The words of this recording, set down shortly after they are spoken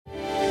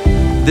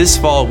This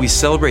fall, we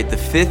celebrate the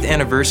 5th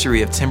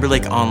anniversary of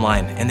Timberlake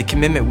Online and the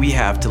commitment we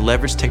have to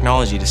leverage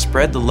technology to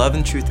spread the love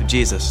and truth of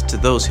Jesus to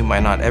those who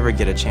might not ever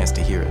get a chance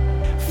to hear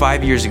it.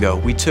 5 years ago,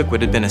 we took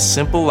what had been a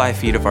simple live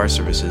feed of our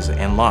services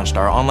and launched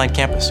our online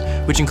campus,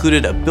 which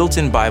included a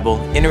built-in Bible,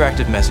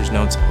 interactive message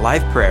notes,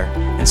 live prayer,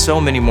 and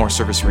so many more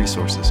service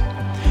resources.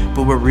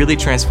 But what really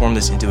transformed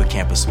this into a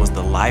campus was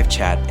the live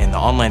chat and the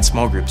online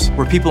small groups,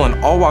 where people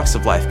in all walks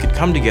of life could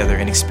come together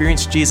and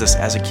experience Jesus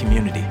as a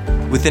community.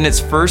 Within its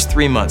first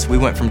 3 months, we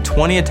went from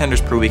 20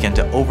 attenders per weekend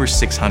to over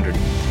 600.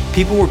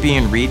 People were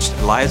being reached,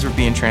 lives were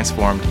being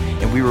transformed,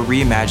 and we were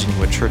reimagining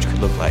what church could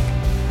look like.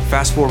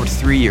 Fast forward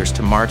 3 years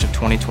to March of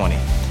 2020,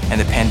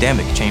 and the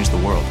pandemic changed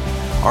the world.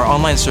 Our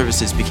online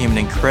services became an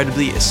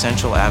incredibly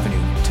essential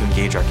avenue to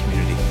engage our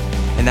community.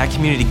 And that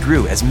community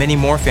grew as many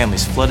more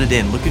families flooded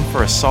in looking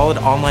for a solid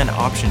online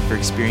option for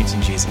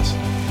experiencing Jesus.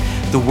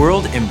 The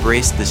world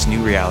embraced this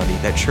new reality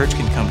that church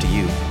can come to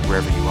you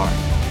wherever you are.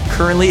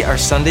 Currently, our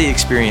Sunday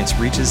experience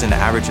reaches an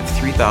average of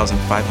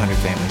 3,500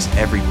 families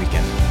every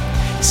weekend.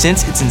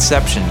 Since its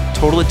inception,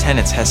 total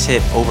attendance has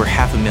hit over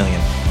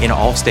 500,000 in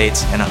all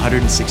states and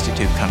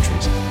 162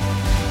 countries.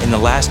 In the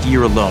last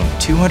year alone,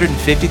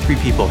 253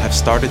 people have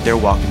started their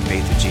walk in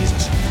faith with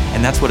Jesus,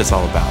 and that's what it's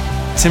all about.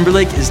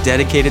 Timberlake is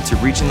dedicated to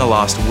reaching the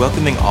lost,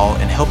 welcoming all,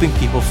 and helping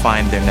people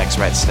find their next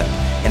right step.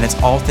 And it's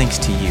all thanks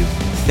to you.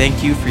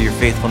 Thank you for your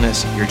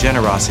faithfulness, your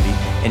generosity,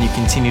 and your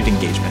continued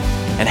engagement.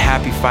 And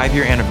happy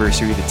 5-year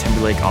anniversary to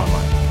Timberlake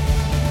Online.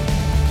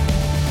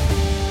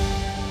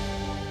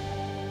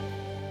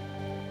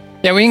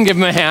 Yeah, we can give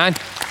them a hand.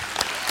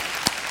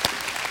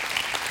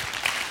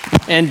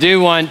 And do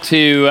want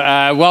to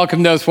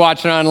welcome those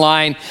watching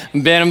online.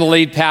 Ben, I'm the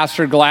lead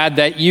pastor. Glad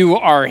that you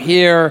are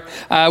here.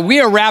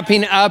 We are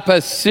wrapping up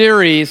a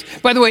series.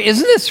 By the way,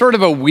 isn't this sort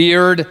of a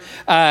weird,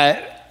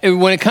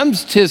 when it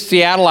comes to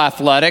Seattle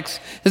athletics,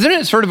 isn't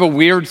it sort of a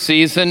weird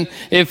season?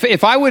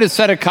 If I would have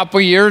said a couple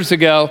years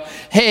ago,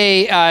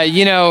 hey,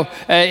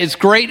 it's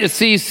great to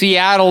see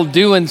Seattle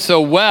doing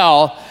so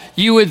well,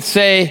 you would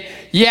say,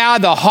 yeah,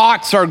 the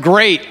Hawks are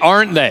great,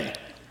 aren't they?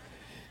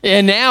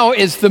 And now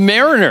it's the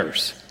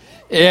Mariners.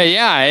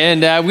 Yeah,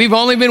 and we've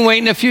only been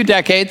waiting a few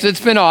decades. It's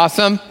been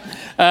awesome.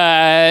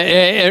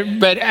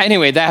 But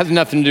anyway, that has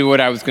nothing to do with what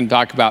I was going to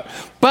talk about.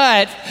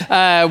 But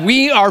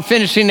we are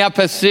finishing up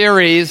a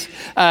series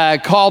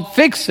called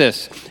Fix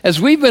This, as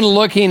we've been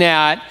looking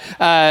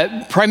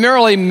at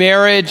primarily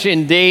marriage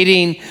and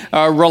dating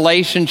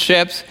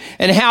relationships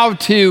and how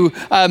to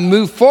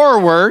move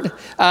forward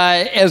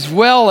as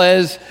well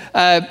as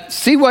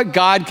see what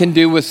God can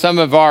do with some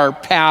of our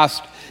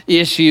past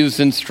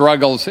issues and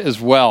struggles as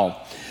well.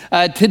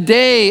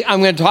 Today,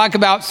 I'm going to talk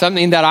about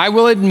something that I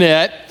will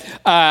admit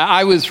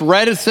I was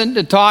reticent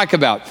to talk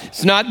about.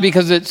 It's not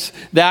because it's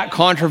that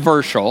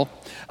controversial,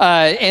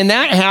 and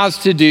that has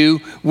to do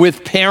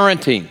with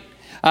parenting.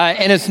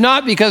 And it's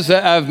not because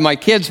of my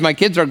kids. My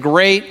kids are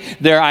great.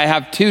 I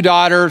have 2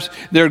 daughters.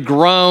 They're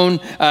grown.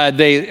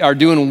 They are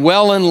doing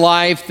well in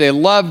life. They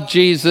love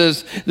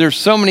Jesus. There's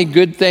so many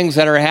good things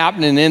that are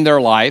happening in their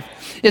life.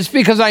 It's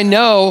because I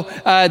know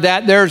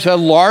that there's a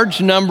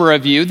large number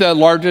of you, the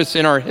largest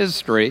in our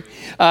history,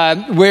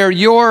 where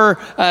you're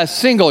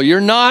single, you're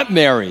not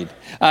married.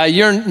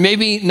 You're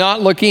maybe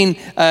not looking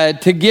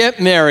to get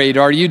married,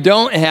 or you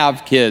don't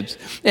have kids.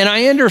 And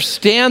I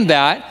understand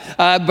that,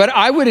 but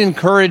I would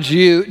encourage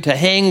you to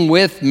hang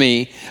with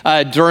me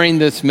during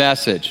this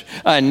message.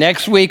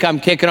 Next week, I'm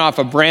kicking off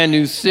a brand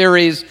new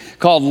series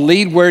called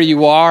Lead Where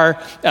You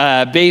Are,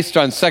 based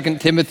on 2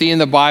 Timothy in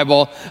the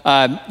Bible.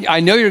 I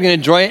know you're going to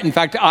enjoy it. In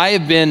fact, I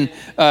have been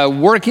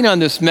working on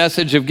this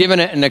message. I've given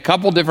it in a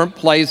couple different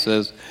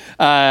places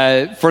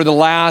for the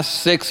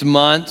last 6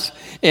 months.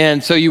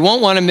 And so you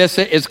won't want to miss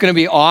it. It's going to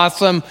be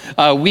awesome.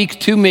 Week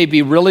 2 may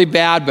be really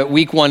bad, but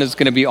week 1 is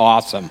going to be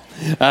awesome.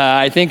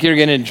 I think you're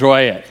going to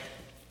enjoy it.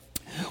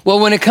 Well,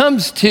 when it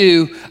comes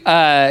to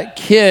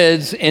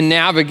kids and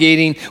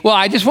navigating, well,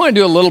 I just want to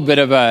do a little bit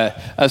of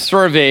a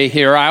survey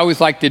here. I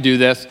always like to do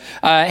this.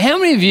 How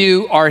many of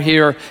you are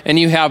here and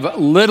you have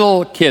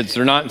little kids?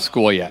 They're not in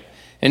school yet.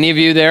 Any of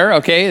you there?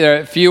 Okay, there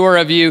are fewer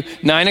of you.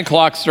 9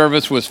 o'clock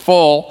service was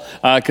full,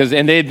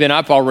 and they had been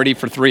up already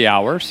for 3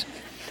 hours.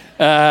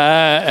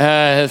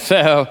 And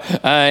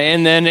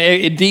then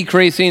it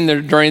decreasing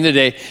during the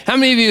day. How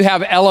many of you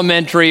have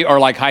elementary or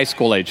like high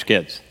school age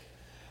kids?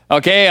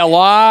 Okay, a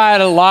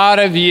lot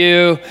of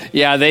you.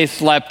 Yeah, they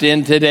slept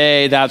in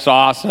today. That's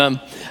awesome.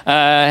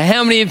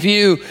 How many of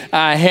you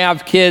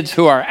have kids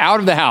who are out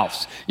of the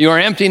house? You are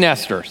empty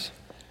nesters.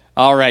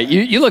 All right,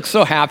 you look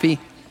so happy.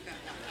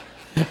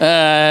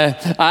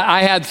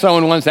 I had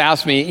someone once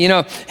ask me,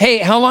 hey,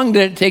 how long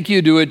did it take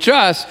you to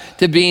adjust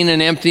to being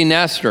an empty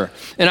nester?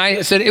 And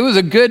I said, it was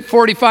a good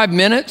 45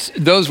 minutes.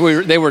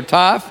 They were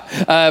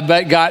tough,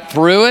 but got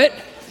through it.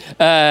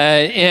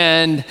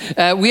 And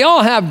we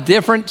all have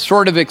different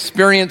sort of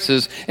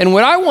experiences. And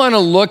what I want to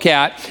look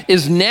at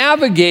is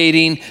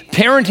navigating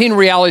parenting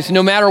realities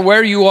no matter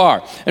where you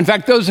are. In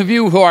fact, those of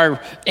you who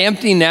are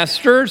empty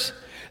nesters,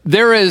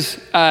 there is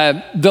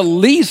the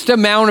least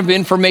amount of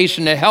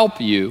information to help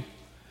you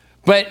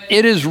But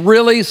it is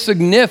really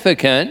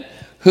significant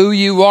who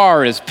you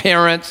are as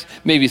parents,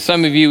 maybe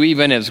some of you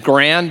even as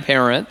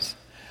grandparents,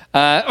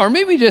 or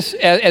maybe just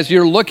as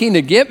you're looking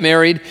to get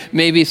married,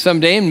 maybe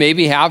someday and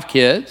maybe have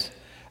kids,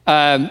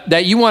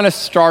 that you want to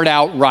start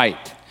out right.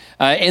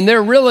 And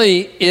there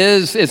really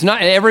it's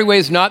not, in every way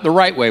is not the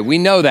right way. We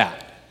know that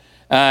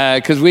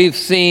because we've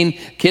seen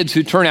kids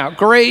who turn out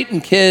great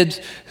and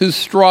kids who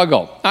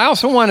struggle. I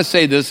also want to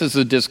say this as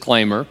a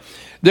disclaimer.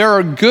 There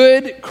are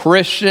good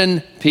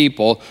Christian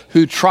people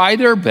who try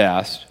their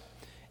best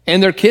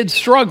and their kids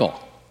struggle.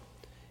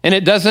 And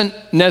it doesn't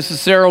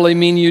necessarily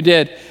mean you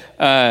did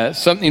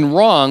something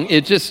wrong.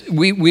 It just,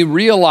 we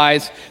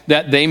realize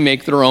that they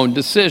make their own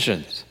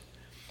decisions.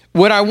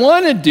 What I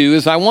want to do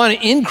is I want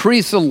to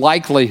increase the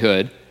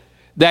likelihood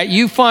that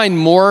you find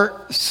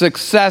more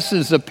success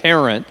as a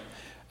parent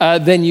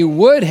than you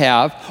would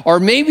have,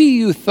 or maybe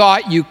you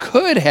thought you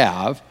could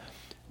have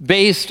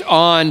based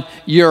on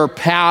your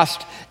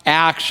past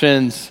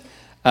actions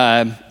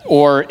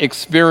or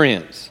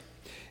experience.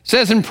 It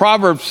says in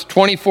Proverbs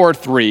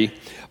 24:3,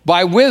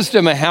 by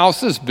wisdom a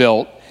house is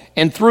built,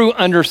 and through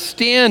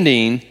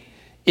understanding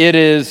it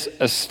is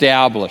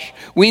established.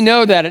 We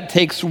know that it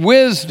takes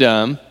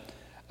wisdom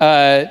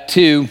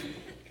to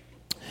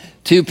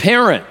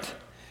parent.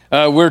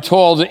 We're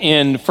told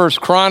in 1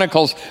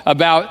 Chronicles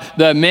about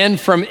the men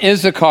from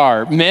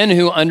Issachar, men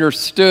who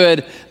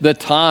understood the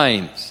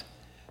times.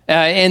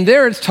 And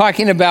there it's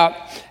talking about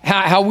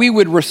how we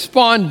would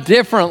respond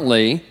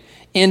differently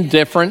in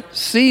different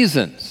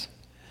seasons.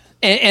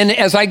 And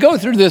as I go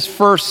through this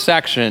first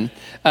section,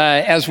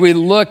 as we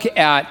look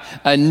at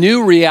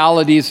new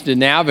realities to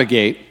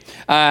navigate,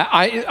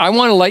 I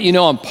want to let you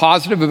know I'm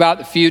positive about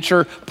the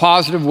future,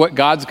 positive what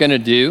God's going to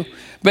do,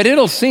 but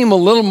it'll seem a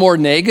little more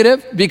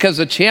negative because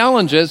the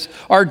challenges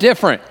are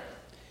different.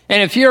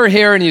 And if you're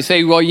here and you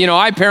say, well,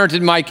 I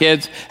parented my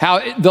kids,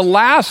 how the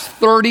last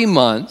 30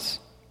 months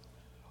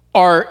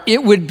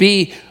it would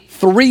be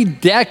 3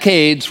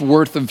 decades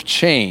worth of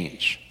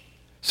change.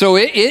 So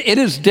it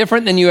is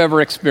different than you ever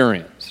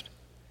experienced.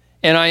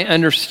 And I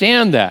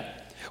understand that.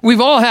 We've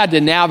all had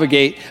to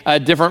navigate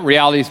different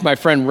realities. My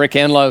friend Rick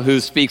Enlow, who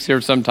speaks here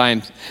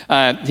sometimes,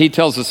 he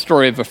tells the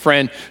story of a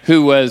friend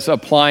who was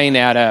applying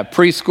at a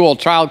preschool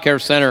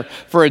childcare center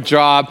for a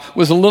job,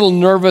 was a little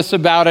nervous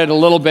about it, a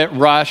little bit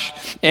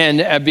rushed,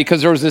 and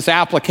because there was this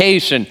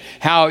application,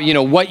 how,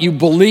 what you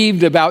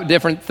believed about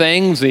different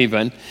things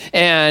even.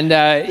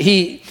 And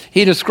he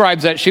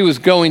describes that she was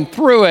going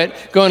through it,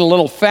 going a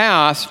little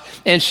fast,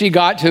 and she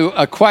got to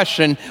a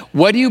question,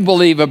 what do you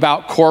believe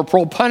about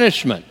corporal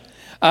punishment?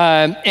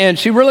 And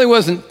she really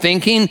wasn't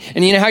thinking,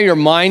 and you know how your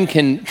mind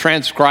can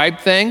transcribe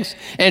things?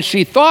 And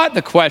she thought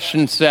the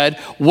question said,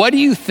 what do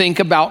you think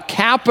about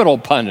capital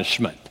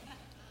punishment?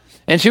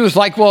 And she was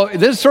like, well,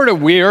 this is sort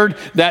of weird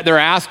that they're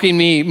asking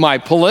me my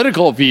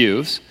political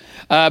views.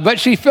 But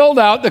she filled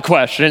out the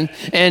question,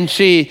 and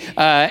she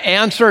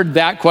answered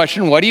that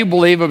question, what do you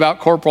believe about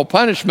corporal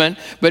punishment?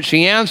 But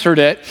she answered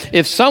it,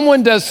 if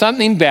someone does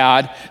something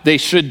bad, they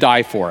should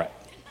die for it.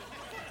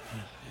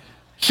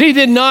 She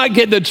did not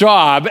get the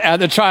job at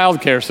the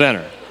child care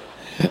center.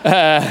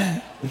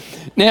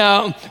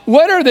 Now,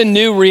 what are the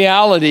new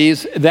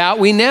realities that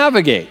we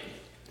navigate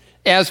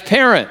as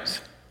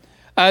parents?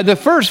 The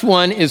first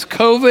one is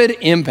COVID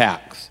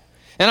impacts.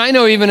 And I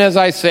know even as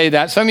I say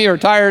that, some of you are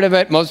tired of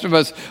it, most of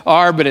us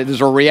are, but it is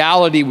a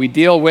reality we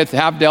deal with,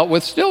 have dealt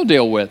with, still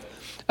deal with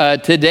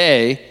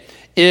today,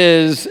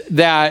 is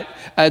that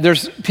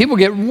people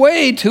get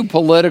way too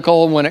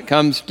political when it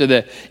comes to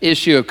the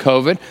issue of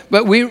COVID,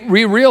 but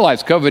we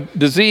realize COVID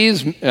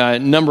disease, a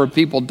number of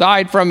people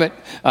died from it.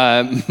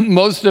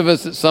 Most of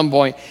us at some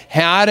point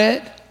had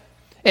it.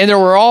 And there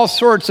were all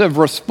sorts of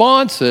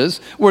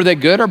responses. Were they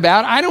good or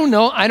bad? I don't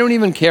know. I don't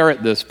even care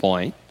at this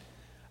point.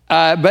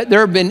 But there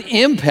have been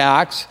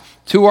impacts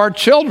to our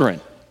children.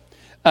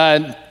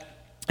 And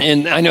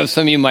I know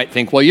some of you might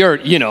think, well, you're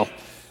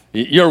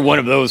one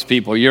of those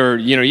people.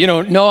 You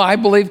don't know. I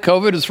believe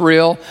COVID is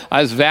real.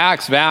 I was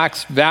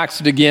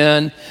vaxxed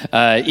again.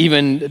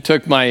 Even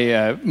took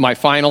my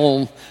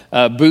final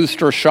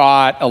booster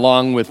shot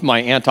along with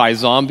my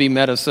anti-zombie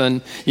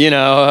medicine. Some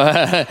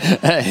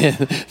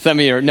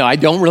of you no, I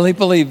don't really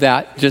believe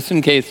that, just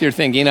in case you're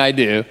thinking I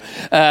do.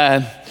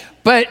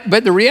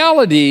 But the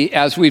reality,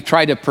 as we've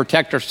tried to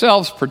protect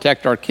ourselves,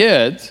 protect our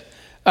kids,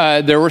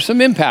 there were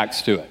some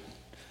impacts to it.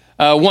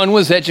 One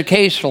was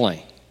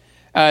educationally.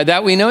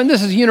 That we know, and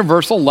this is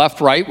universal,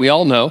 left, right, we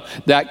all know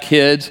that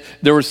kids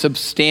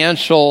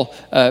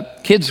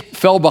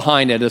fell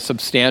behind at a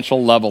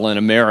substantial level in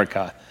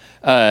America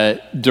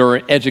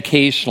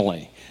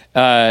educationally,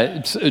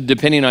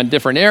 depending on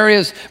different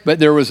areas, but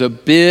there was a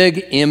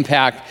big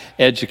impact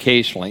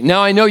educationally.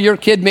 Now, I know your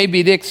kid may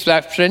be the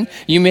exception.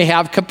 You may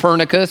have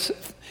Copernicus.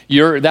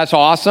 That's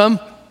awesome.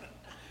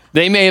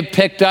 They may have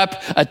picked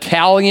up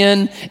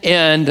Italian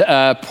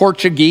and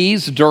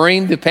Portuguese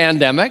during the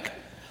pandemic.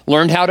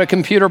 Learned how to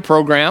computer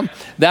program.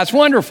 That's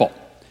wonderful.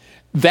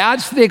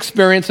 That's the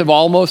experience of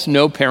almost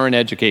no parent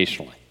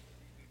educationally.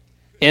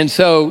 And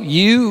so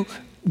you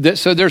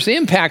So there's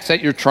impacts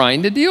that you're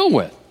trying to deal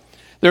with.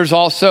 There's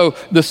also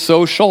the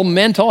social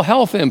mental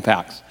health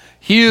impacts.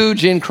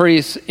 Huge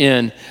increase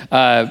in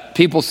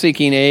people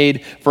seeking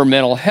aid for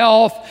mental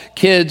health,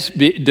 kids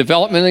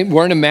developmentally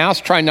wearing a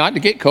mask, trying not to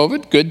get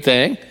COVID, good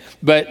thing.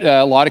 But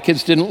a lot of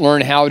kids didn't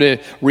learn how to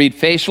read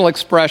facial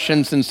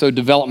expressions, and so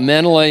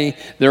developmentally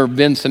there have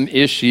been some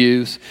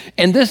issues.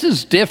 And this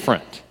is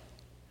different.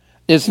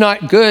 It's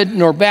not good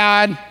nor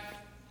bad.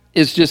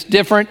 It's just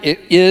different.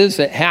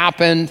 It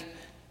happened.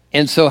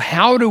 And so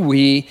how do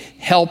we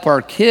help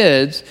our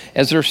kids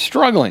as they're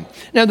struggling?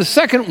 Now, the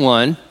second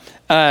one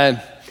might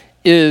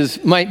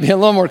be a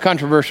little more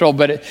controversial,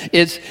 but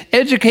it's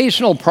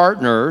educational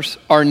partners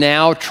are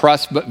now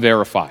trust but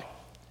verify.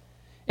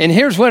 And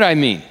here's what I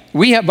mean.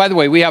 We have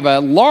a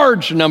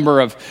large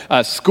number of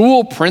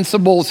school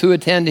principals who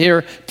attend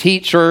here,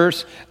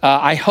 teachers.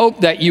 I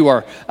hope that you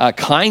are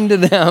kind to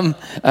them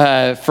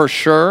for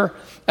sure.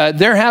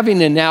 They're having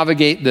to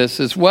navigate this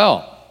as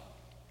well.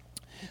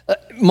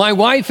 My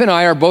wife and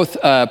I are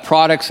both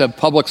products of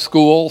public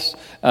schools.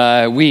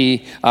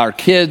 Our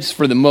kids,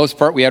 for the most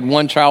part, we had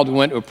one child who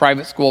went to a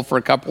private school for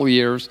a couple of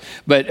years,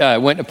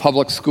 but went to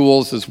public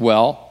schools as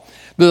well.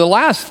 But the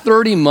last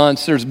 30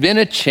 months, there's been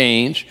a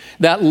change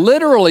that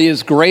literally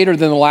is greater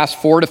than the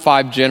last 4 to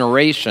 5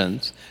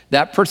 generations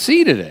that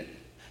preceded it.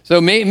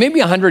 So maybe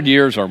 100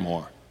 years or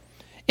more.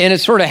 And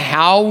it's sort of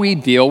how we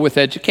deal with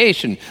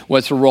education.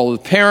 What's the role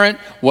of the parent?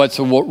 What's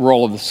the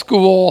role of the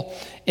school?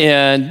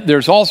 And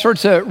there's all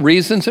sorts of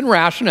reasons and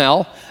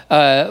rationale.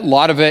 A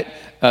lot of it,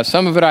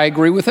 some of it I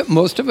agree with it.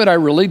 Most of it I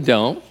really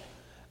don't.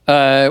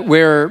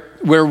 Where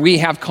we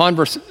have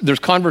there's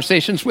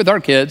conversations with our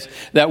kids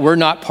that we're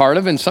not part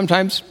of, and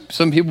sometimes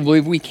some people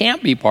believe we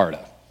can't be part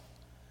of.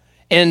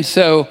 And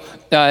so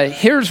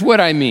here's what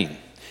I mean,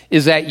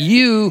 is that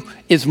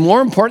it's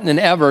more important than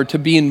ever to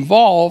be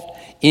involved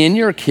in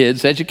your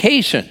kids'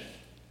 education.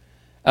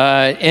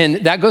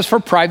 And that goes for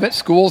private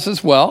schools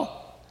as well.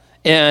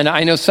 And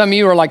I know some of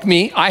you are like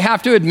me. I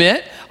have to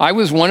admit, I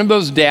was one of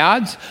those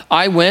dads.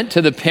 I went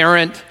to the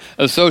parent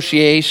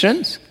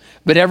associations,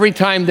 but every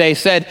time they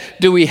said,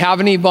 do we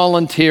have any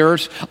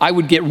volunteers? I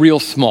would get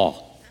real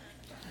small.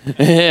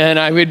 And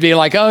I would be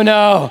like, oh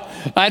no,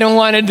 I don't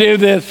want to do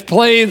this,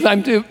 please.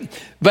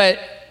 But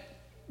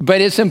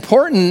it's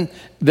important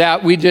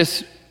that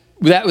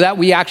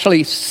we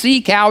actually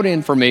seek out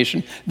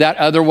information that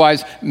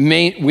otherwise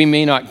we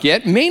may not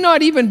get, may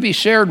not even be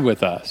shared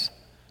with us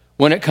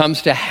when it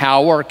comes to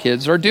how our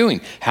kids are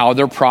doing, how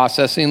they're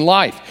processing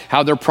life,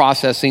 how they're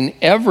processing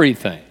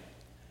everything.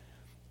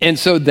 And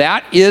so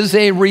that is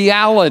a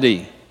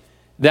reality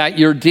that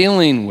you're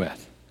dealing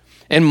with.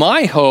 And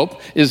my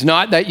hope is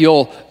not that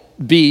you'll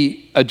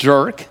be a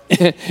jerk.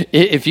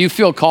 If you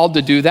feel called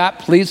to do that,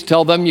 please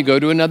tell them you go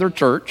to another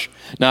church,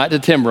 not to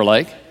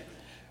Timberlake.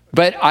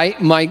 But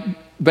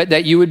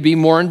that you would be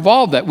more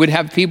involved, that would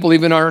have people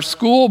even on our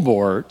school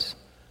boards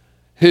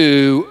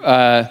who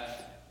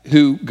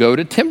go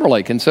to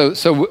Timberlake. And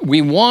so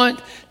we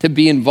want to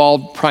be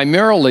involved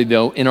primarily,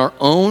 though, in our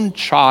own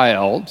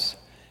child's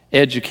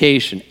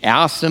education.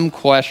 Ask them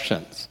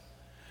questions.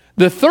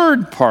 The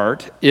third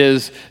part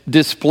is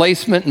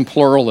displacement and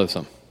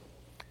pluralism.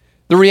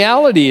 The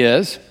reality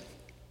is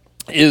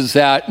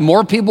that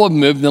more people have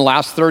moved in the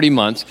last 30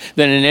 months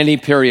than in any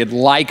period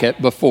like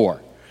it before.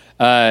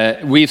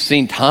 We've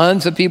seen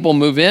tons of people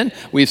move in.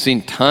 We've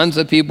seen tons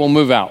of people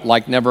move out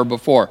like never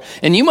before.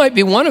 And you might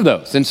be one of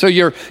those. And so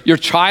your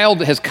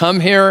child has come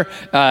here.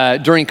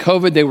 During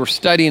COVID, they were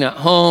studying at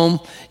home.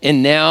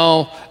 And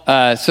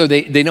now, so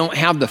they don't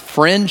have the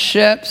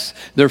friendships.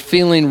 They're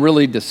feeling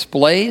really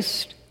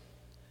displaced.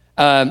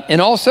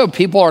 And also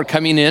people are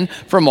coming in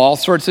from all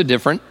sorts of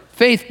different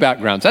faith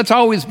backgrounds. That's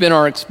always been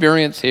our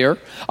experience here.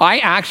 I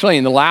actually,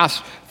 in the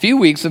last few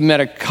weeks, have met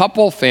a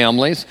couple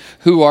families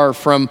who are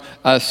from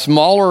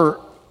smaller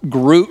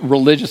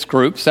religious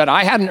groups that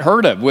I hadn't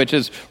heard of, which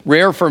is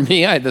rare for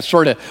me. That's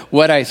sort of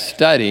what I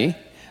study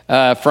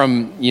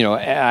from,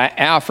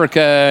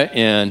 Africa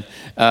and,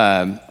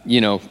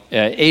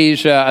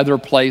 Asia, other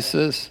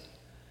places.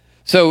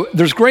 So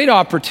there's great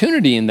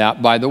opportunity in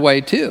that, by the way,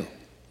 too.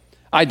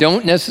 I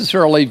don't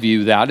necessarily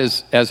view that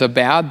as a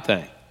bad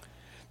thing.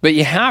 But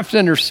you have to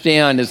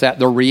understand is that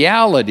the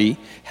reality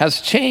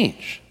has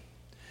changed.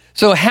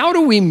 So how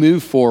do we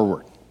move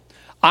forward?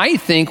 I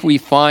think we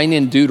find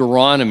in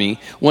Deuteronomy,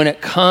 when it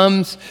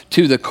comes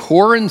to the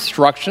core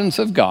instructions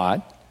of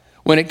God,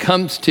 when it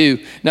comes to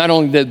not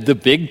only the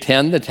Big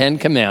Ten, the 10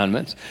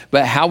 Commandments,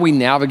 but how we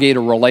navigate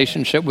a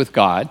relationship with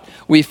God,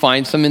 we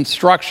find some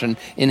instruction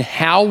in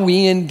how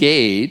we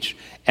engage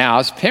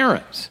as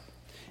parents.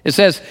 It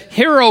says,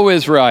 "Hear, O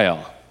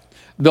Israel,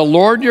 the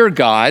Lord your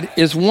God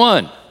is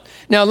one."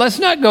 Now, let's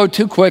not go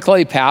too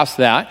quickly past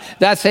that.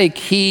 That's a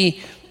key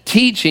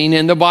teaching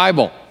in the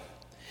Bible.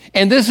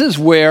 And this is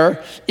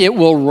where it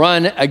will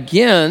run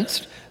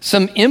against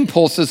some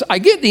impulses. I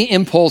get the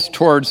impulse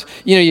towards,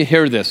 you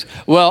hear this,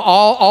 well,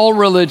 all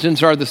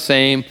religions are the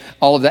same,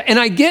 all of that. And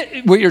I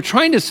get what you're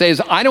trying to say is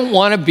I don't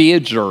want to be a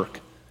jerk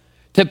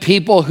to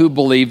people who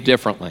believe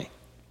differently.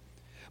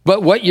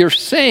 But what you're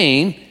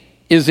saying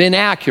is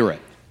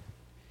inaccurate.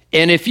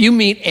 And if you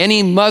meet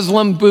any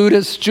Muslim,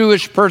 Buddhist,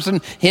 Jewish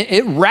person,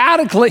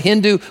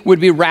 Hindu would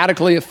be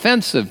radically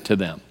offensive to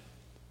them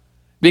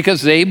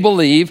because they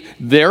believe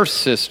their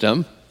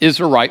system is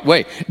the right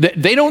way.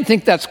 They don't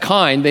think that's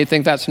kind, they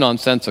think that's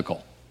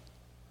nonsensical.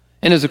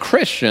 And as a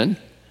Christian,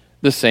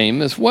 the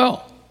same as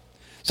well.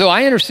 So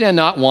I understand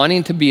not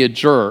wanting to be a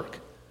jerk,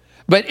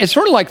 but it's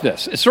sort of like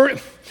this.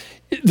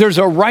 There's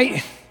a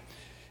right,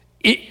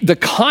 the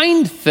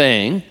kind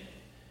thing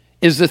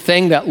is the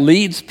thing that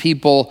leads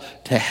people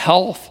to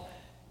health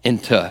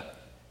and to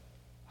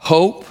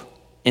hope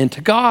and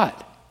to God.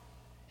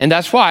 And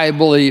that's why I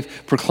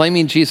believe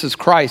proclaiming Jesus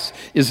Christ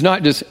is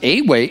not just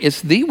a way,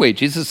 it's the way.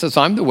 Jesus says,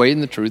 I'm the way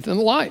and the truth and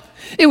the life.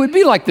 It would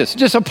be like this.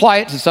 Just apply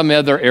it to some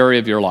other area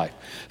of your life.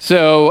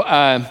 So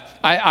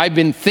I've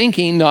been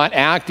thinking, not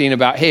acting,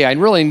 about, hey, I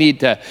really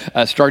need to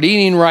start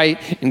eating right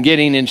and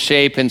getting in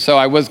shape. And so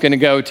I was going to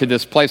go to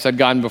this place I'd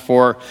gone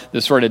before,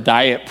 this sort of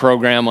diet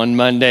program on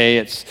Monday.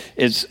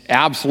 It's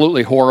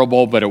absolutely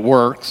horrible, but it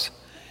works.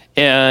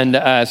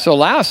 And so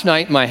last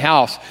night in my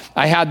house,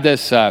 I had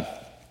this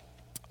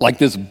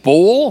this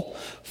bowl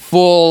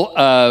full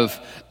of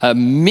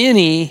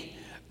mini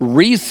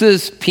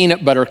Reese's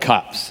peanut butter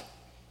cups.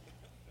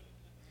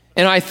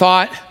 And I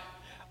thought,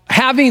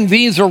 having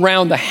these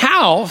around the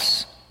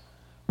house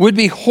would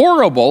be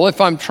horrible if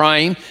I'm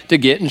trying to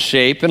get in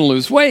shape and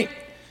lose weight.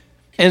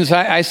 And so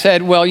I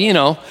said, well,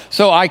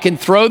 so I can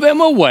throw them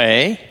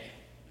away,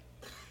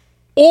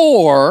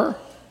 or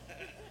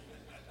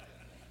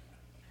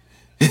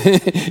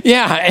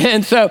yeah.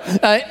 And so,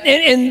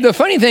 and the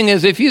funny thing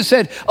is, if you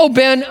said, oh,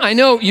 Ben, I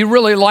know you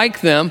really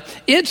like them,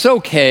 it's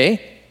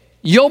okay.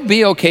 You'll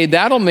be okay.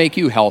 That'll make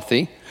you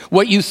healthy.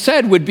 What you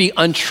said would be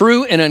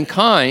untrue and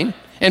unkind,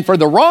 and for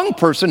the wrong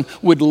person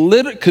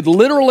could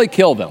literally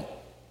kill them.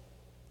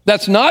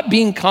 That's not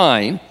being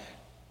kind.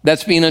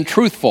 That's being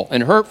untruthful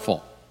and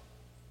hurtful.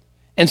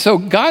 And so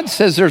God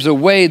says there's a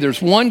way,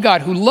 there's one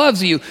God who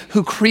loves you,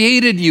 who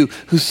created you,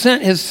 who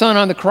sent his son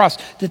on the cross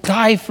to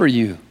die for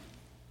you.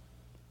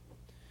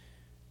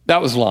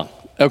 That was long.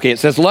 Okay, it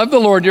says, love the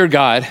Lord your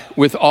God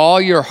with all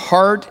your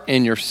heart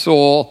and your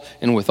soul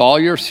and with all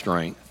your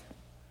strength.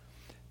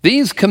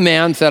 These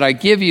commands that I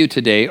give you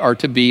today are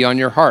to be on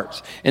your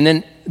hearts. And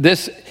then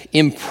this,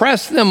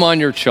 impress them on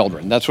your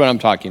children. That's what I'm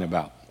talking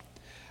about.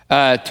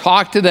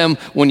 Talk to them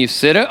when you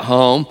sit at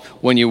home,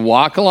 when you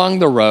walk along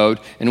the road,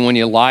 and when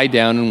you lie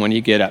down and when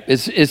you get up.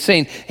 It's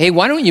saying, hey,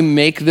 why don't you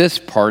make this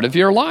part of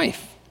your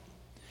life?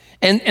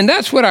 And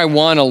that's what I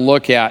want to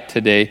look at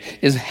today,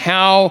 is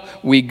how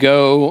we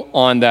go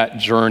on that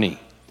journey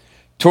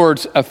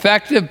towards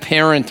effective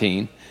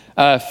parenting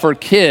for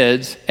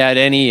kids at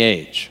any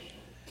age.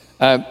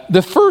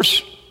 The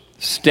first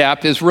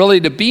step is really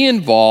to be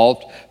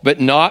involved,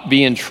 but not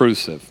be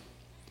intrusive.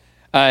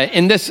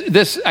 And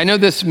this, I know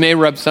this may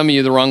rub some of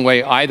you the wrong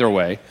way either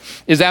way,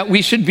 is that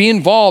we should be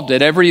involved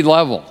at every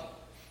level.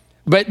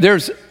 But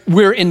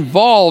we're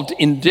involved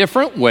in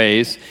different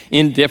ways,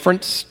 in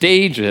different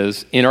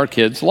stages in our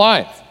kids'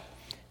 life.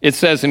 It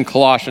says in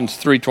Colossians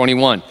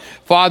 3:21,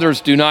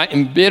 fathers, do not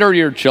embitter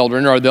your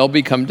children or they'll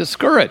become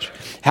discouraged.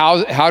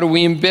 How do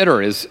we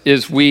embitter?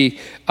 Is we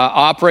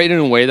operate in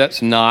a way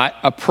that's not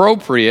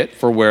appropriate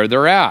for where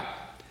they're at.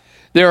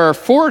 There are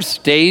 4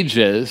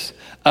 stages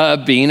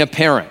of being a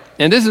parent.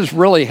 And this is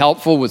really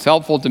helpful, was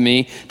helpful to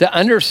me to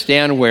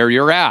understand where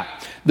you're at.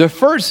 The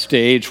first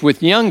stage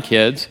with young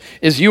kids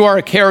is you are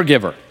a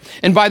caregiver.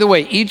 And by the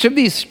way, each of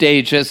these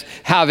stages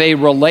have a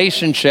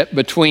relationship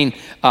between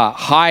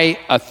high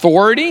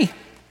authority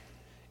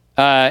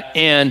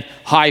and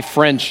high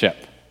friendship.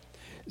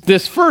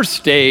 This first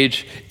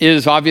stage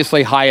is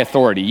obviously high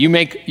authority.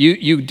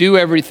 You do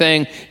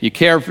everything, you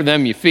care for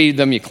them, you feed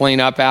them, you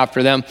clean up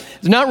after them.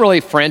 It's not really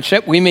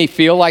friendship. We may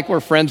feel like we're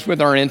friends with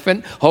our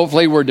infant.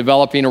 Hopefully we're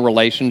developing a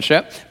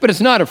relationship, but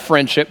it's not a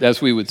friendship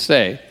as we would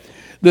say.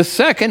 The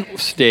second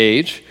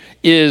stage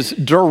is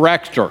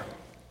director.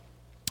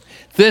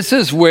 This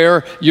is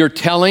where you're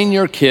telling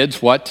your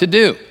kids what to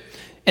do.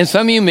 And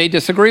some of you may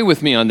disagree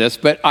with me on this,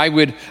 but I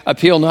would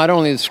appeal not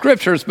only to the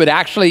scriptures, but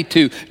actually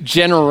to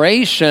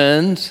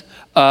generations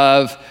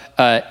of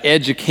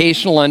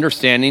educational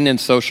understanding in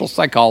social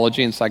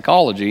psychology and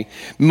psychology.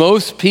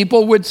 Most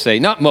people would say,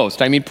 not most,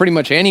 I mean pretty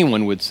much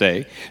anyone would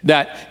say,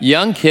 that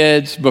young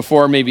kids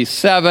before maybe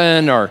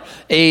 7 or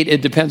 8,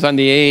 it depends on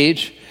the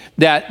age,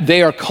 that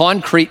they are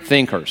concrete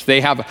thinkers.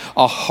 They have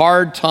a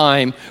hard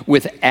time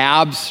with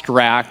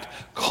abstract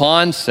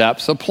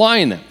concepts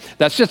applying them.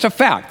 That's just a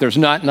fact. There's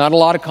not a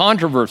lot of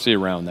controversy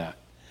around that.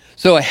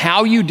 So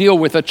how you deal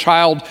with a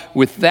child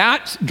with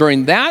that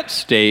during that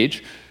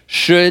stage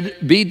should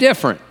be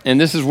different. And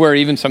this is where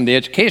even some of the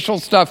educational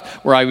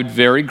stuff where I would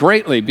vary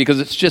greatly, because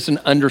it's just an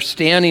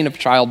understanding of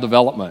child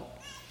development.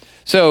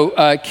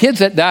 So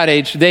kids at that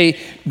age,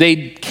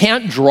 they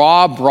can't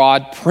draw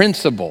broad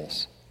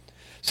principles.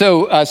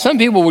 So some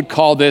people would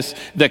call this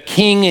the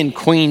king and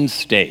queen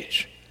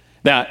stage.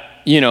 That,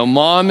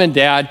 mom and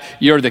dad,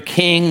 you're the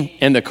king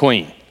and the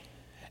queen.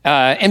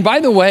 And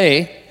by the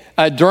way,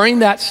 during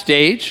that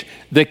stage,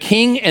 the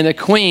king and the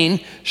queen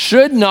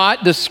should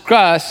not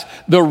discuss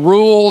the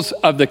rules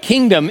of the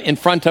kingdom in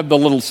front of the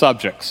little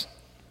subjects,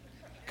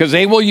 because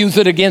they will use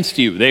it against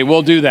you. They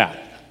will do that.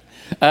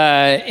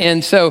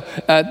 And so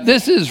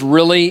this is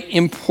really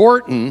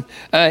important.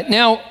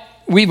 Now,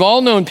 we've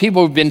all known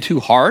people who've been too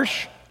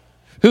harsh,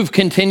 who've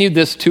continued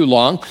this too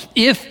long.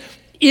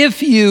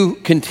 If you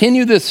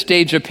continue this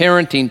stage of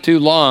parenting too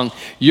long,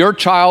 your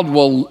child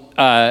will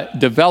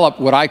develop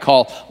what I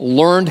call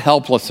learned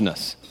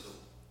helplessness.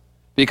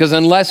 Because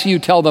unless you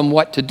tell them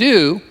what to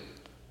do,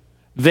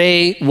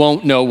 they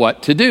won't know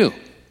what to do.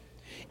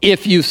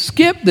 If you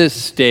skip this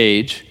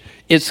stage,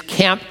 it's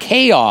camp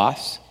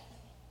chaos,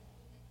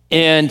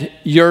 and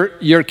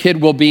your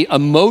kid will be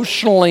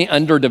emotionally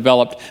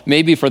underdeveloped,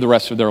 maybe for the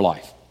rest of their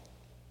life,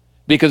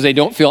 because they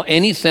don't feel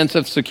any sense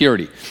of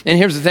security. And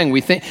here's the thing,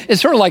 we think,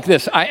 it's sort of like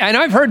this, and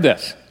I've heard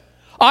this.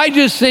 I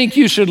just think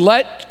you should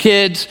let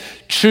kids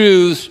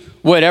choose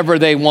whatever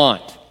they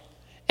want.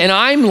 And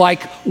I'm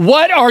like,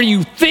 what are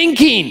you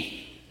thinking?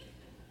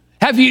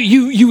 Have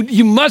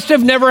you must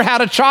have never had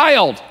a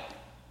child.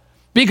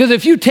 Because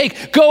if you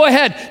go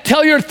ahead,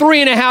 tell your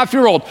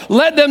 3.5-year-old,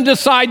 let them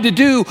decide to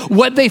do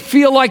what they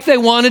feel like they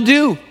want to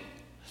do.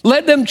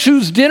 Let them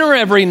choose dinner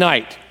every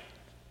night.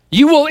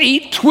 You will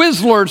eat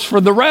Twizzlers for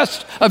the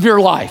rest of your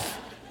life.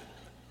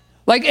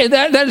 Like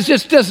that's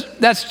just,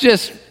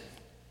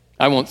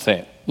 I won't say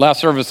it.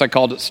 Last service I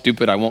called it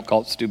stupid. I won't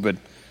call it stupid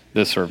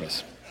this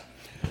service.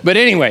 But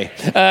anyway,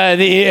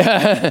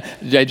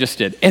 I just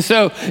did. And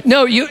so,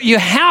 no, you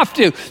have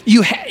to.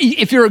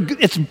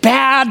 It's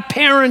bad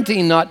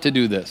parenting not to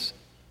do this.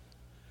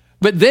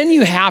 But then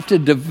you have to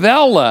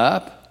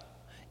develop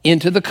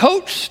into the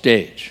coach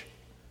stage.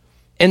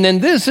 And then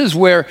this is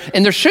where,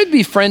 and there should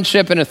be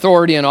friendship and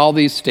authority in all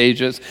these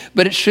stages,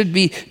 but it should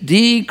be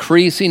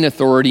decreasing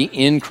authority,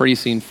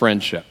 increasing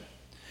friendship.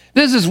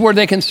 This is where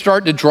they can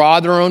start to draw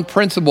their own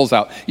principles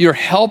out. You're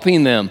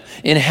helping them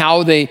in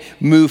how they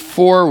move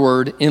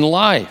forward in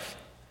life.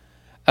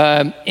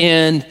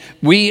 And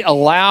we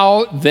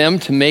allow them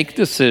to make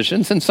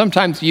decisions, and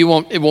sometimes it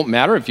won't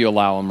matter if you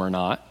allow them or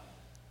not.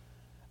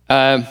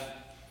 And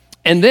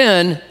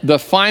then the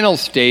final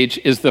stage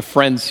is the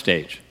friend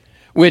stage,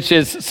 which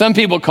is, some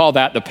people call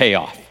that the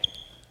payoff.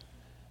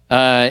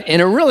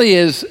 And it really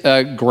is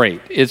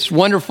great. It's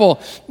wonderful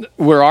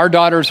where our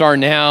daughters are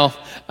now.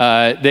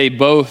 They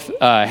both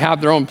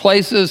have their own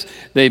places.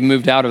 They've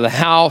moved out of the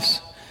house,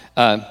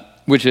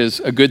 which is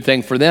a good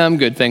thing for them,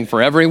 good thing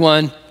for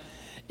everyone.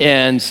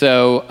 And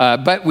so,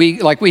 but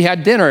we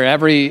had dinner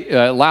every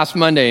last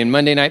Monday and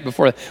Monday night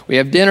before. We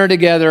have dinner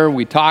together.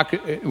 We talk.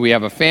 We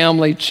have a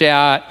family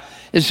chat.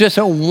 It's just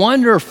a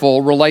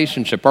wonderful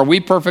relationship. Are we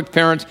perfect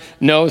parents?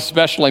 No,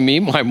 especially me.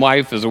 My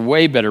wife is a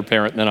way better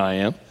parent than I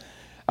am.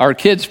 Are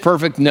kids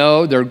perfect?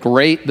 No. They're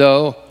great,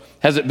 though.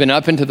 Has it been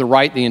up and to the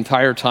right the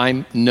entire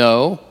time?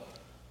 No.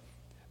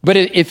 But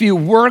if you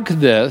work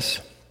this,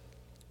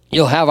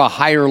 you'll have a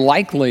higher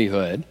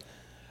likelihood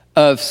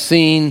of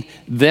seeing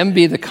them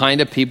be the kind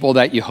of people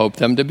that you hope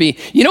them to be.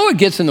 You know what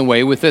gets in the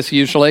way with this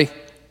usually?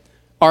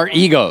 Our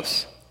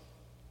egos.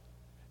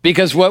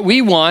 Because what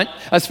we want,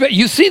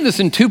 you see this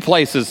in two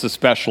places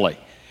especially.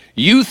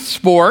 Youth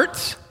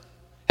sports.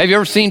 Have you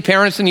ever seen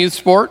parents in youth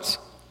sports?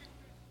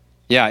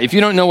 Yeah, if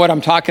you don't know what I'm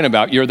talking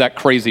about, you're that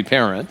crazy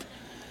parent.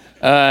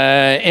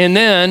 And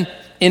then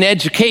in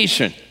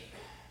education,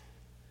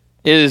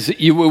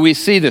 we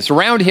see this.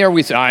 Around here,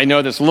 we say, I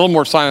know this, a little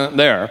more silent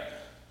there,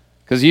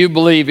 because you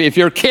believe if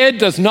your kid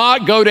does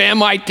not go to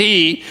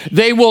MIT,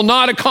 they will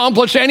not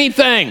accomplish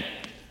anything.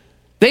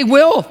 They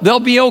will. They'll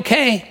be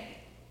okay.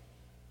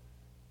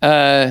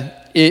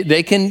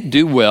 They can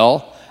do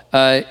well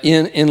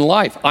in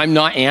life. I'm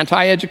not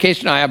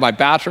anti-education. I have my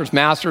bachelor's,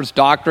 master's,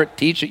 doctorate,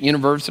 teach at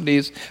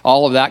universities,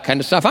 all of that kind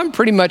of stuff. I'm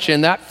pretty much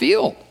in that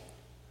field.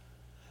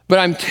 But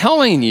I'm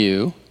telling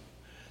you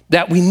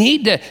that we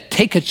need to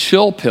take a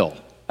chill pill.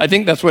 I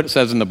think that's what it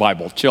says in the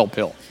Bible, chill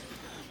pill,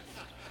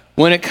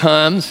 when it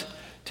comes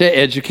to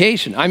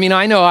education. I mean,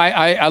 I know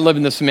I live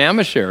in the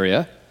Sammamish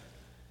area,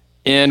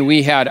 and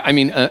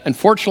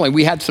unfortunately,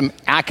 we had some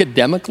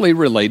academically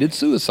related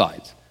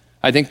suicides.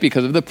 I think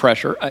because of the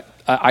pressure.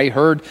 I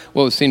heard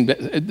what was seen,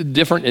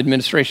 different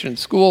administration in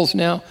schools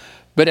now,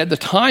 but at the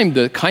time,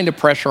 the kind of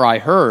pressure I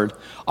heard,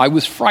 I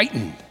was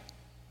frightened.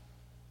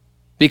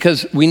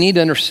 Because we need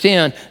to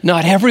understand,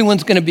 not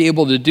everyone's going to be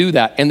able to do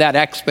that, and that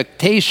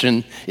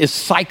expectation is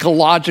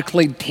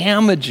psychologically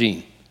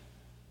damaging.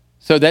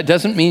 So that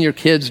doesn't mean your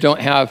kids don't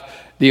have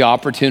the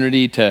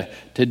opportunity to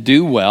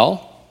do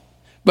well,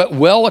 but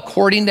well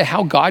according to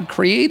how God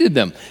created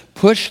them.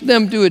 Push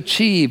them to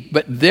achieve,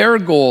 but their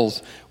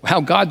goals, how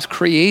God's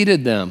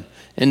created them,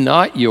 and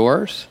not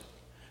yours.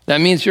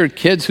 That means your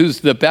kids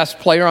who's the best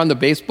player on the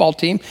baseball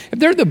team, if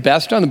they're the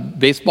best on the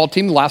baseball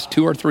team the last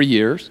 2 or 3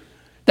 years,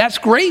 that's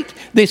great.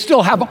 They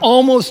still have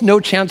almost no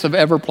chance of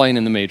ever playing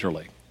in the major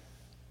league.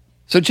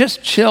 So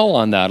just chill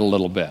on that a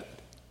little bit.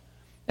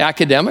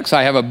 Academics,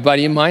 I have a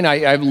buddy of mine.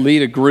 I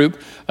lead a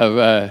group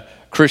of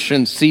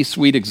Christian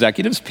C-suite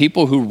executives,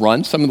 people who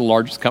run some of the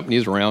largest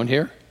companies around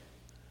here,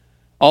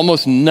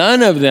 almost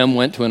none of them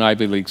went to an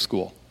Ivy League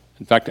school.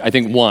 In fact, I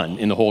think one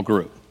in the whole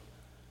group.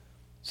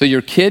 So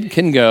your kid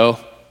can go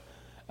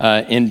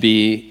and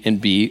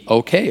be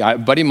okay. A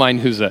buddy of mine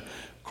who's a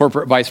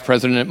corporate vice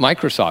president at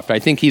Microsoft, I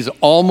think he's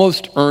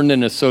almost earned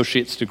an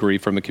associate's degree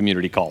from a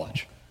community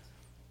college.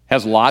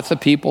 Has lots of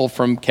people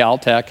from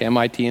Caltech,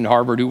 MIT, and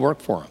Harvard who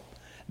work for him.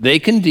 They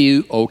can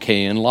do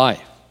okay in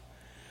life.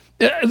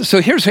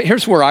 So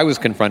here's where I was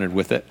confronted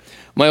with it.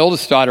 My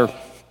oldest daughter,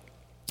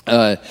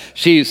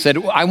 she said,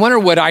 I wonder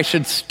what I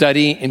should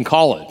study in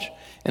college.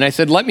 And I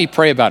said, let me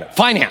pray about it.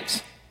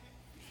 Finance.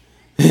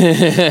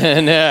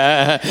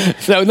 And,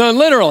 so no,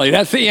 literally,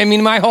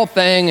 my whole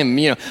thing. And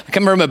I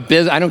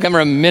I don't come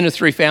from a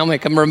ministry family. I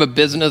come from a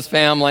business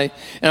family.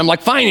 And I'm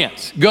like,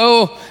 finance,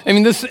 go.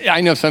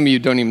 I know some of you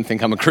don't even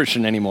think I'm a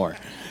Christian anymore.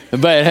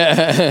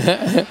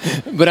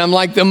 But I'm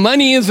like, the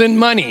money isn't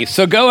money,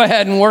 so go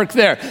ahead and work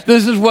there.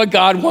 This is what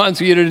God wants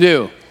you to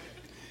do.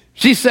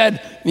 She said,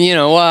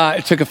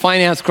 I took a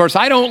finance course.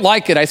 I don't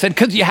like it. I said,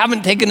 because you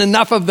haven't taken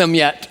enough of them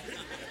yet.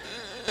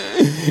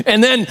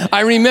 And then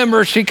I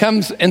remember she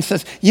comes and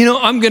says,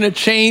 I'm going to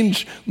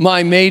change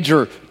my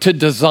major to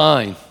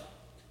design.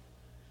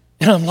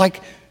 And I'm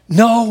like,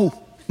 no.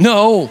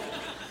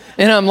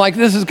 And I'm like,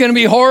 this is going to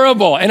be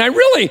horrible. And I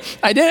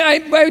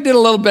did a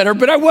little better,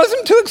 but I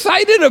wasn't too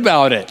excited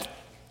about it.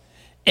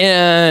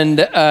 And,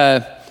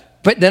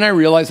 but then I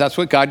realized that's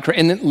what God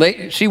created. And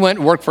then she went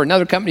and worked for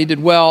another company,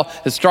 did well,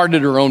 has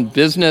started her own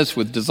business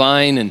with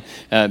design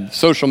and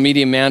social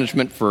media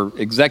management for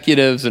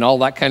executives and all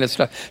that kind of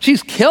stuff.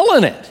 She's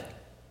killing it.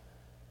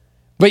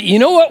 But you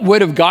know what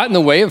would have gotten in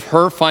the way of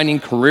her finding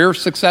career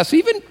success,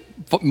 even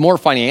more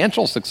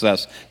financial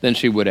success than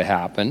she would have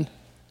happened,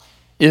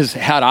 is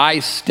had I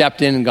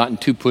stepped in and gotten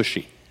too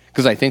pushy.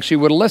 Because I think she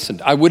would have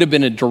listened. I would have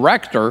been a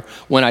director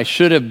when I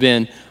should have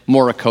been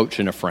more a coach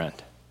and a friend.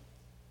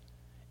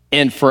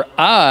 And for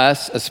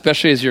us,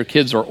 especially as your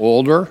kids are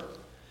older,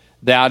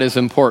 that is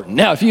important.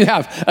 Now, if you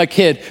have a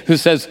kid who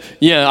says,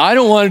 I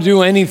don't want to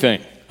do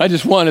anything. I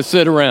just want to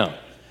sit around.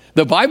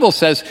 The Bible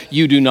says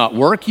you do not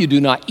work, you do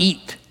not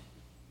eat.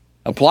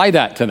 Apply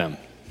that to them.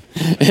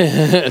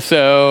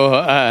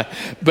 So,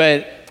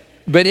 but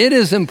it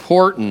is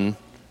important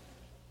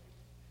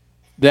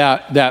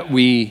that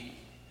we,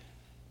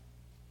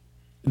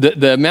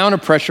 the amount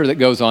of pressure that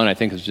goes on, I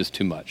think, is just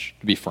too much,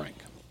 to be frank.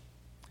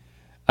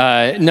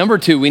 Number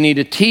two, we need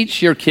to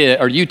teach your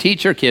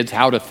kids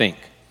how to think.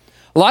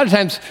 A lot of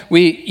times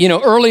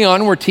early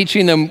on we're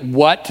teaching them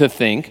what to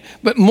think,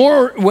 but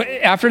more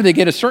after they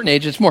get a certain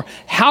age, it's more,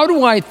 how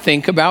do I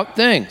think about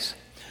things?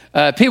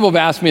 People have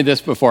asked me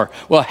this before.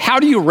 Well, how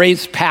do you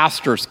raise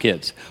pastors'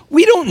 kids?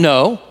 We don't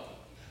know.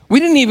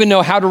 We didn't even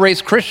know how to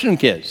raise Christian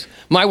kids.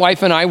 My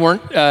wife and I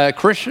weren't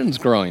Christians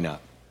growing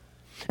up.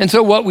 And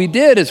so what we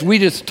did is we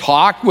just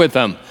talked with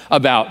them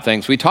about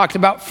things. We talked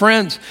about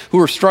friends who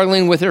were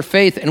struggling with their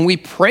faith, and we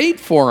prayed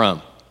for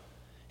them.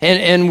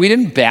 And we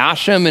didn't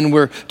bash them, and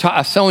we're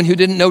someone who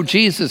didn't know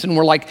Jesus, and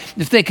we're like,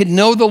 if they could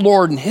know the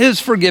Lord and his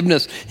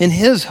forgiveness and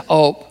his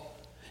hope,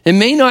 it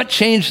may not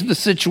change the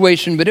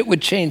situation, but it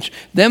would change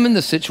them in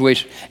the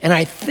situation. And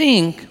I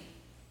think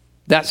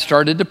that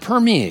started to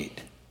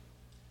permeate.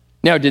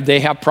 Now, did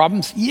they have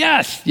problems?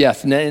 Yes.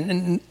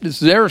 And it's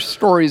their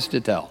stories to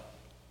tell.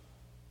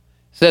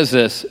 It says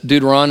this,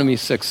 Deuteronomy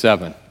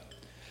 6:7.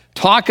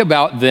 Talk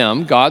about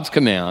them, God's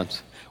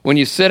commands, when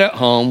you sit at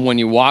home, when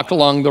you walk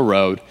along the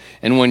road,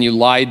 and when you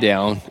lie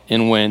down,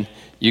 and when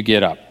you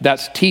get up.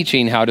 That's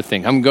teaching how to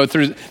think. I'm going to go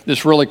through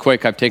this really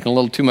quick. I've taken a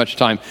little too much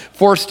time.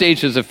 4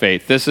 stages of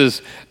faith. This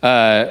is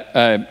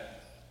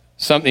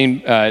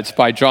something, it's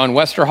by John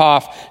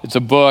Westerhoff. It's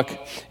a book,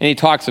 and he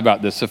talks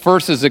about this. The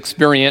first is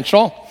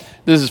experiential.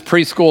 This is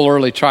preschool,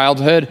 early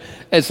childhood.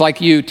 It's like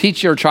you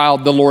teach your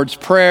child the Lord's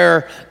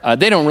Prayer.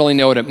 They don't really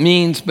know what it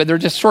means, but they're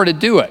just sort of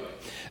do it.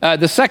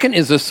 The second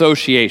is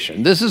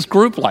association. This is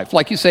group life.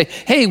 Like you say,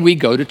 hey, we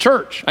go to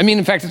church.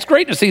 In fact, it's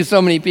great to see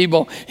so many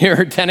people here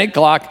at 10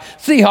 o'clock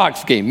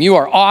Seahawks game. You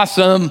are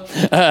awesome.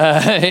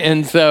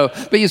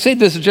 But you say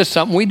this is just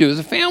something we do as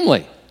a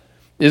family,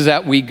 is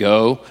that we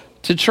go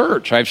to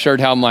church. I've shared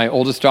how my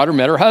oldest daughter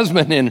met her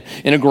husband in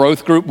a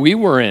growth group we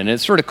were in.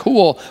 It's sort of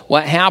cool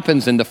what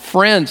happens in the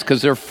friends,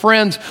 because their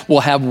friends will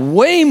have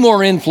way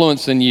more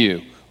influence than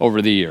you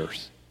over the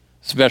years.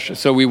 Especially,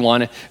 so we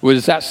want to,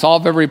 does that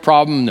solve every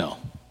problem? No.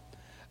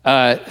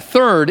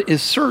 Third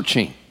is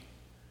searching.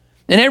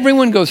 And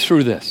everyone goes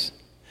through this.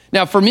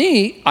 Now, for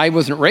me, I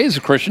wasn't raised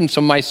a Christian,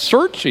 so my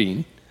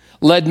searching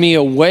led me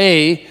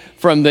away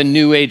from the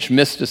New Age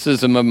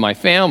mysticism of my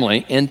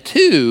family and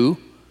to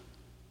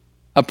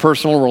a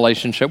personal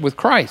relationship with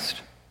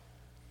Christ.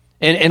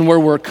 And where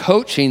we're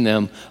coaching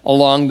them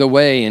along the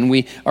way, and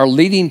we are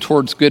leading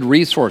towards good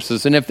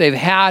resources. And if they've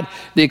had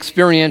the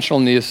experiential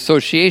and the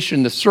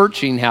association, the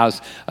searching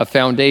has a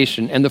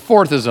foundation. And the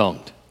fourth is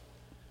owned.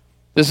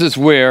 This is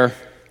where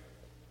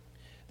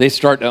they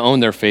start to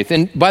own their faith.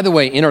 And by the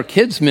way, in our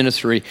kids'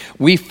 ministry,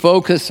 we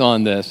focus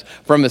on this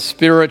from a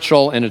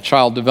spiritual and a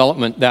child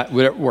development, that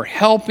we're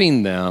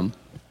helping them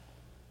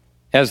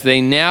as they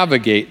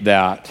navigate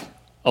that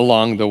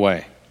along the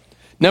way.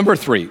 Number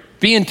 3,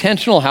 be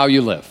intentional how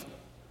you live.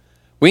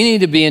 We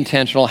need to be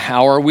intentional.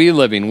 How are we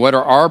living? What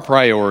are our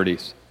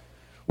priorities?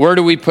 Where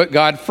do we put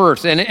God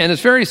first? And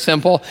it's very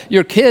simple.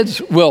 Your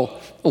kids will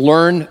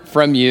learn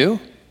from you,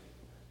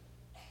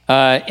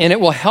 and it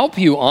will help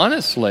you,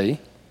 honestly,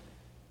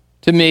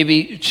 to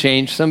maybe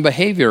change some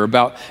behavior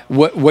about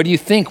what do you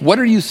think? What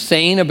are you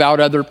saying about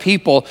other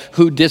people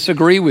who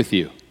disagree with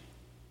you?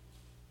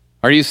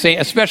 Are you saying,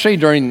 especially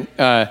during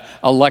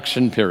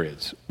election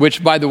periods,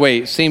 which, by the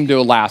way, seem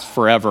to last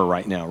forever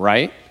right now,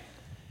 right?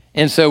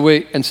 And so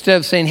we, instead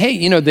of saying,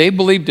 hey, they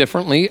believe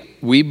differently,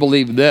 we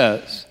believe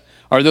this.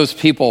 Are those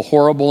people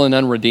horrible and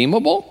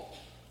unredeemable?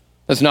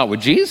 That's not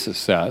what Jesus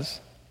says.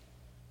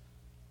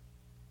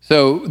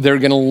 So they're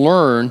going to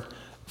learn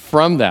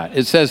from that.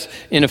 It says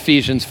in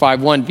Ephesians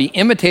 5:1, be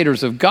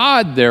imitators of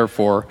God,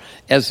 therefore,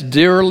 as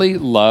dearly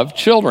loved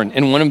children.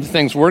 And one of the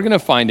things we're going to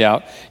find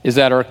out is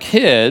that our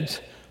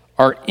kids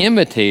are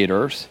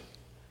imitators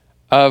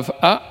of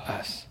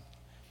us.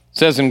 It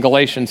says in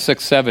Galatians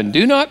 6:7,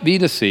 do not be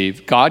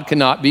deceived. God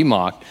cannot be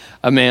mocked.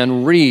 A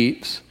man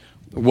reaps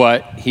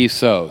what he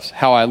sows.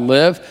 How I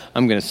live,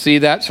 I'm going to see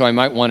that, so I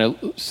might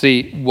want to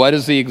see what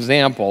is the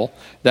example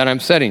that I'm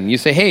setting. You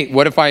say, hey,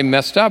 what if I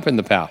messed up in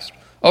the past?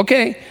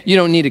 Okay, you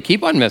don't need to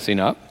keep on messing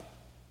up.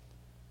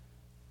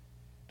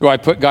 Do I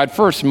put God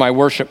first in my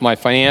worship, my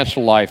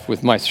financial life,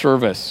 with my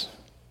service,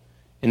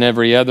 in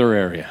every other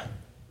area?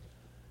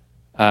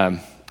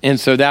 And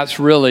so that's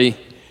really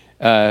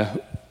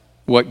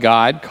what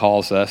God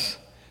calls us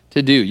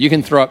to do. You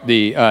can throw up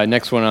the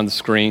next one on the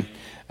screen,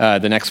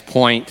 the next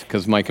point,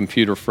 because my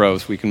computer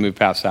froze. We can move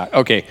past that.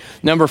 Okay,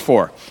 number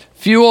 4,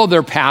 fuel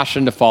their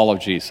passion to follow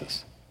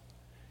Jesus.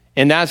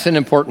 And that's an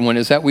important one,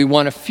 is that we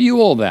want to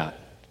fuel that.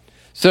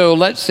 So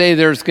let's say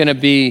there's going to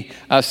be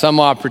some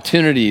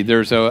opportunity.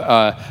 There's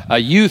a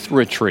youth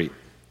retreat.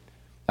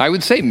 I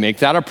would say make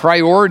that a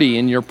priority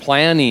in your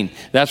planning.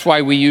 That's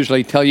why we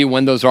usually tell you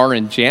when those are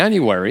in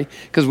January,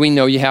 because we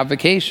know you have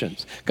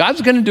vacations.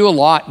 God's going to do a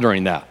lot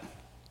during that.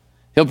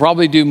 He'll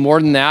probably do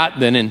more than that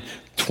than in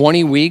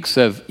 20 weeks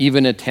of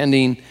even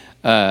attending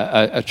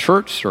a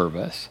church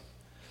service.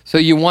 So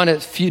you want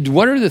to,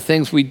 what are the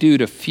things we do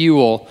to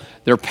fuel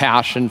their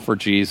passion for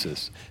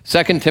Jesus?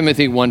 2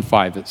 Timothy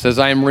 1:5, it says,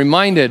 I am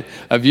reminded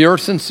of your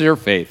sincere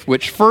faith,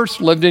 which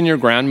first lived in your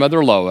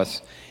grandmother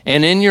Lois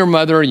and in your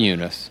mother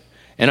Eunice,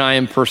 and I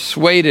am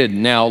persuaded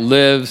now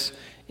lives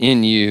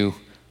in you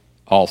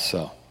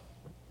also.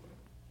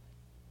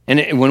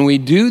 And when we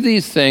do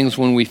these things,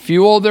 when we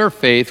fuel their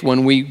faith,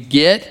 when we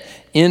get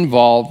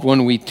involved,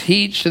 when we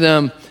teach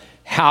them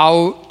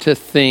how to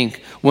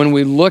think, when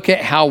we look at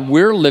how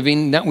we're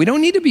living, we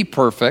don't need to be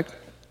perfect.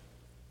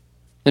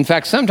 In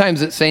fact,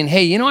 sometimes it's saying,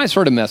 hey, I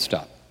sort of messed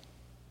up.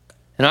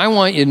 And I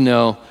want you to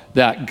know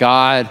that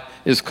God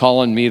is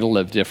calling me to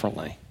live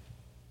differently.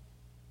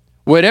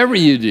 Whatever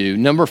you do,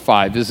 number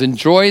 5 is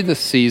enjoy the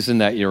season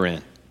that you're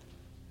in.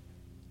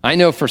 I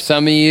know for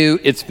some of you,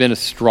 it's been a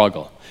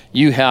struggle.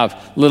 You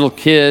have little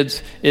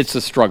kids, it's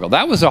a struggle.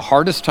 That was the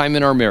hardest time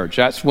in our marriage.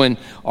 That's when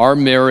our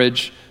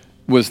marriage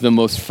was the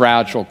most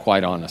fragile,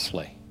 quite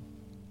honestly.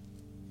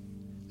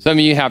 Some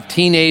of you have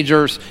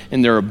teenagers,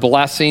 and they're a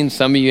blessing.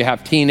 Some of you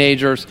have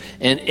teenagers,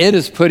 and it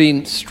is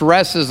putting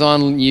stresses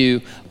on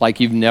you like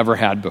you've never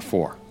had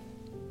before.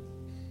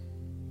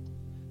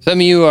 Some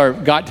of you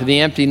got to the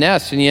empty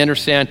nest, and you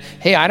understand,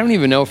 hey, I don't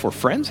even know if we're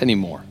friends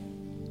anymore.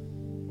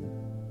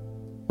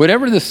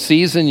 Whatever the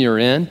season you're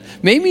in,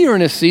 maybe you're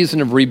in a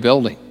season of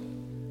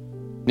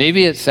rebuilding.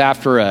 Maybe it's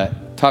after a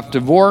tough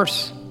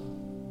divorce.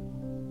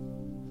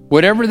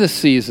 Whatever the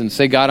season,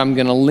 say, God, I'm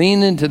going to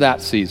lean into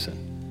that season.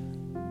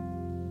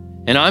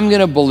 And I'm going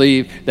to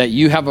believe that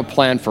you have a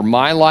plan for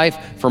my life,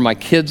 for my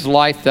kids'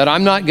 life, that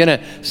I'm not going to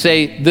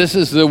say this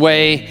is the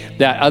way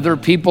that other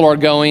people are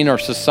going or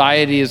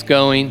society is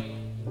going.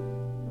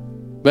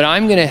 But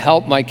I'm going to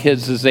help my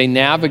kids as they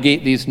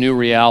navigate these new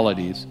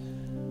realities,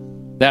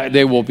 that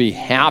they will be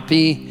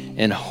happy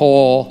and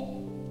whole.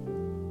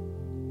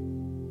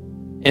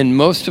 And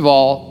most of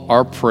all,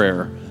 our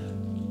prayer,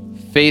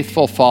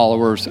 faithful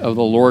followers of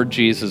the Lord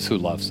Jesus who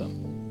loves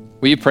them.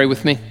 Will you pray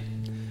with me?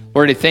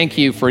 Lord, I thank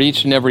you for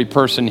each and every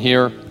person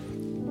here.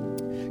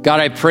 God,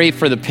 I pray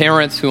for the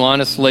parents who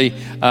honestly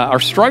are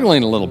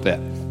struggling a little bit.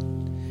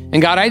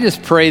 And God, I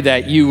just pray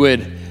that you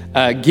would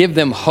give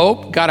them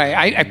hope. God,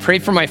 I pray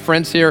for my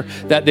friends here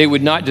that they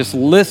would not just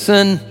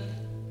listen,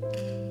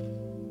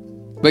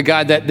 but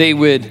God, that they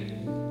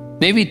would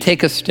maybe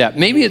take a step.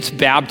 Maybe it's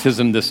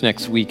baptism this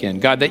next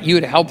weekend. God, that you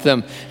would help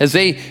them as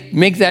they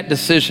make that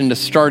decision to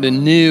start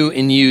anew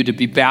in you, to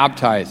be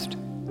baptized.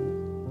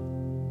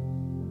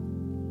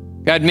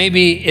 God,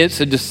 maybe it's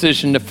a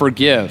decision to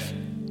forgive,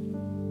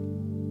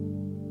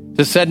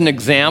 to set an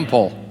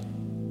example.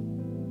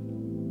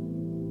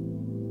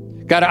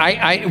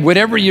 God,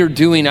 whatever you're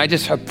doing, I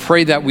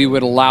pray that we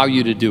would allow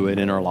you to do it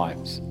in our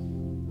lives.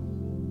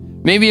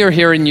 Maybe you're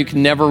here and you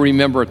can never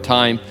remember a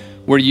time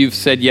where you've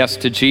said yes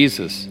to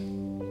Jesus.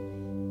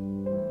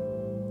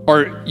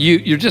 Or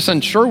you're just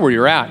unsure where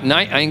you're at. And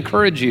I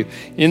encourage you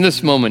in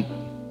this moment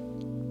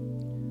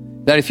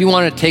that if you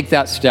want to take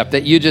that step,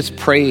 that you just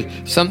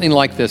pray something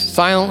like this.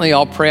 Silently,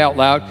 I'll pray out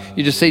loud.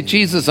 You just say,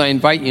 Jesus, I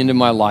invite you into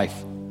my life.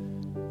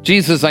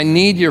 Jesus, I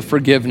need your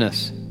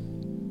forgiveness.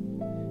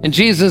 And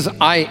Jesus,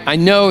 I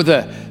know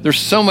that there's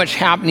so much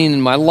happening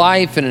in my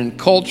life and in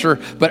culture,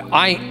 but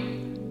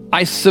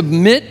I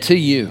submit to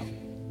you.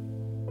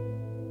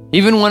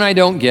 Even when I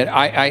don't get it,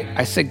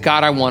 I say,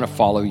 God, I want to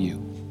follow you.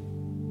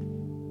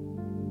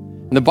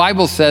 And the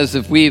Bible says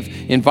if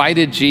we've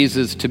invited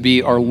Jesus to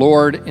be our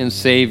Lord and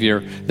Savior,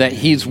 that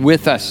he's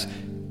with us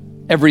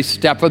every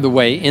step of the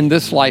way in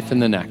this life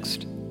and the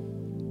next.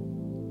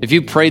 If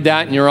you prayed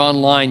that and you're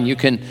online, you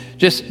can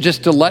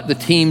just to let the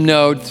team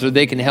know so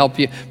they can help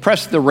you,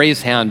 press the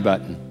raise hand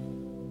button.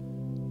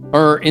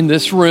 Or in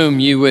this room,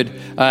 you would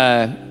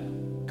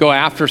go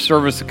after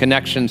service at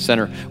Connection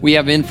Center. We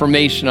have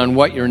information on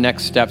what your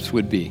next steps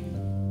would be.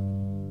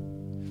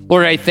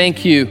 Lord, I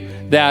thank you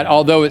that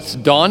although it's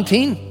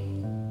daunting,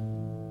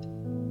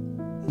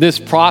 this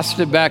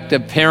prospect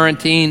of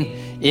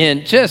parenting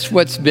in just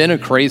what's been a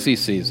crazy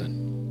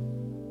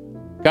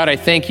season. God, I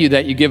thank you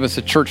that you give us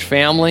a church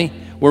family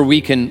where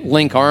we can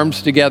link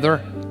arms together,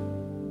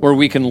 where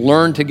we can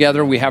learn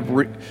together. We have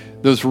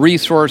those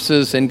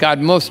resources, and God,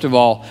 most of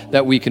all,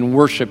 that we can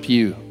worship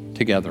you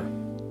together.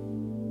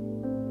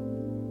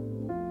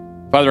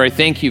 Father, I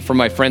thank you for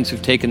my friends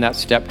who've taken that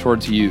step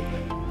towards you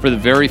for the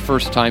very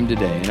first time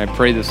today, and I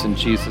pray this in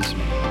Jesus'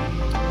 name.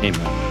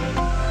 Amen.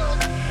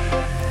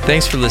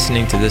 Thanks for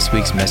listening to this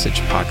week's Message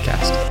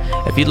podcast.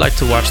 If you'd like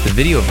to watch the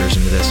video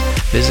version of this,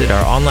 visit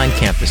our online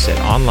campus at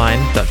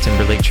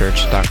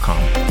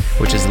online.timberlakechurch.com,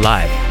 which is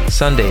live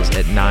Sundays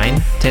at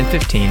 9,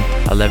 10:15,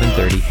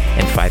 11:30,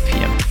 and 5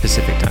 p.m.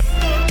 Pacific Time.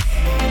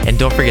 And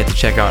don't forget to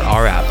check out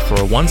our app for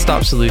a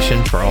one-stop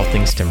solution for all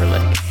things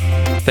Timberlake.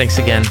 Thanks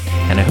again,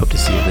 and I hope to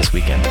see you this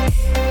weekend.